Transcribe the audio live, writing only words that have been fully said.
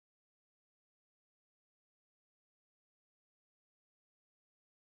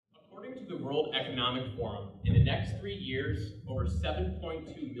According to the World Economic Forum, in the next 3 years, over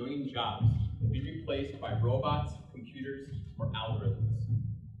 7.2 million jobs will be replaced by robots, computers, or algorithms.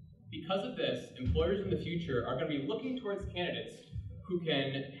 Because of this, employers in the future are going to be looking towards candidates who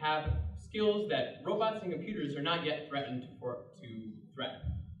can have skills that robots and computers are not yet threatened to threaten,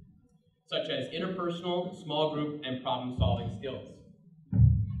 such as interpersonal, small group, and problem-solving skills.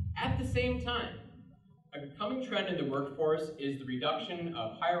 At the same time, a coming trend in the workforce is the reduction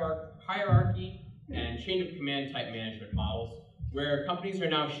of hierarchy and chain of command type management models, where companies are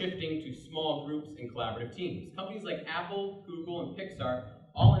now shifting to small groups and collaborative teams. Companies like Apple, Google, and Pixar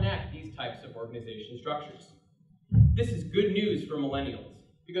all enact these types of organization structures. This is good news for millennials,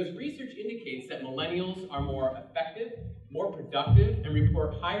 because research indicates that millennials are more effective, more productive, and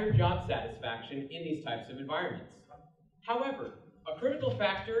report higher job satisfaction in these types of environments. However, a critical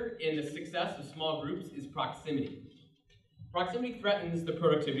factor in the success of small groups is proximity. Proximity threatens the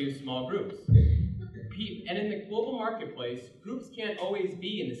productivity of small groups. And in the global marketplace, groups can't always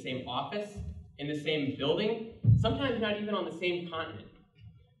be in the same office, in the same building, sometimes not even on the same continent.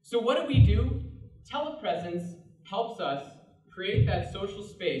 So what do? Telepresence helps us create that social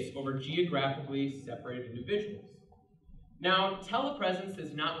space over geographically separated individuals. Now, telepresence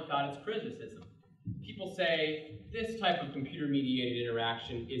is not without its criticism. People say this type of computer-mediated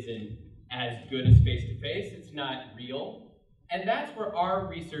interaction isn't as good as face-to-face, it's not real, and that's where our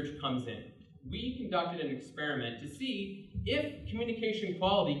research comes in. We conducted an experiment to see if communication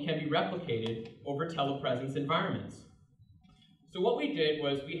quality can be replicated over telepresence environments. So what we did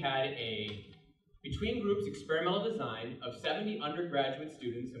was we had a between groups experimental design of 70 undergraduate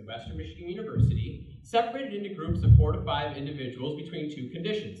students in Western Michigan University, separated into groups of 4 to 5 individuals between 2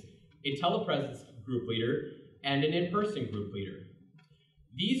 conditions, a telepresence group leader and an in-person group leader.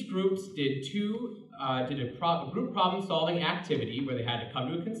 These groups did a group problem-solving activity where they had to come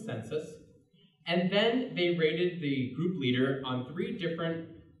to a consensus, and then they rated the group leader on 3 different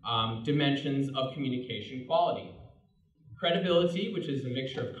dimensions of communication quality. Credibility, which is a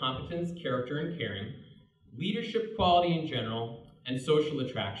mixture of competence, character, and caring, leadership quality in general, and social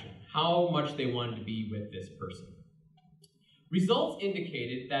attraction, how much they wanted to be with this person. Results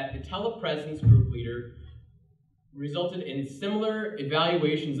indicated that the telepresence group leader resulted in similar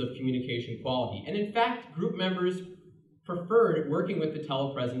evaluations of communication quality. And in fact, group members preferred working with the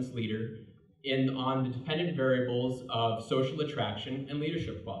telepresence leader on the dependent variables of social attraction and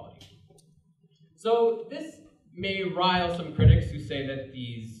leadership quality. So this may rile some critics who say that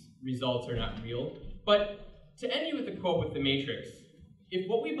these results are not real, but to end you with a quote with the Matrix, if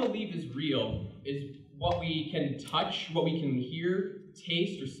what we believe is real is what we can touch, what we can hear,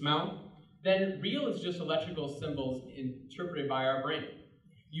 taste, or smell, then real is just electrical symbols interpreted by our brain.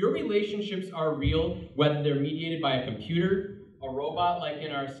 Your relationships are real, whether they're mediated by a computer, a robot like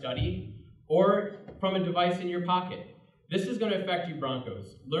in our study, or from a device in your pocket. This is going to affect you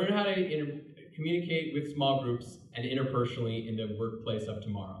Broncos. Learn how to communicate with small groups and interpersonally in the workplace of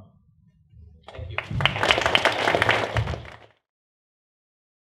tomorrow. Thank you.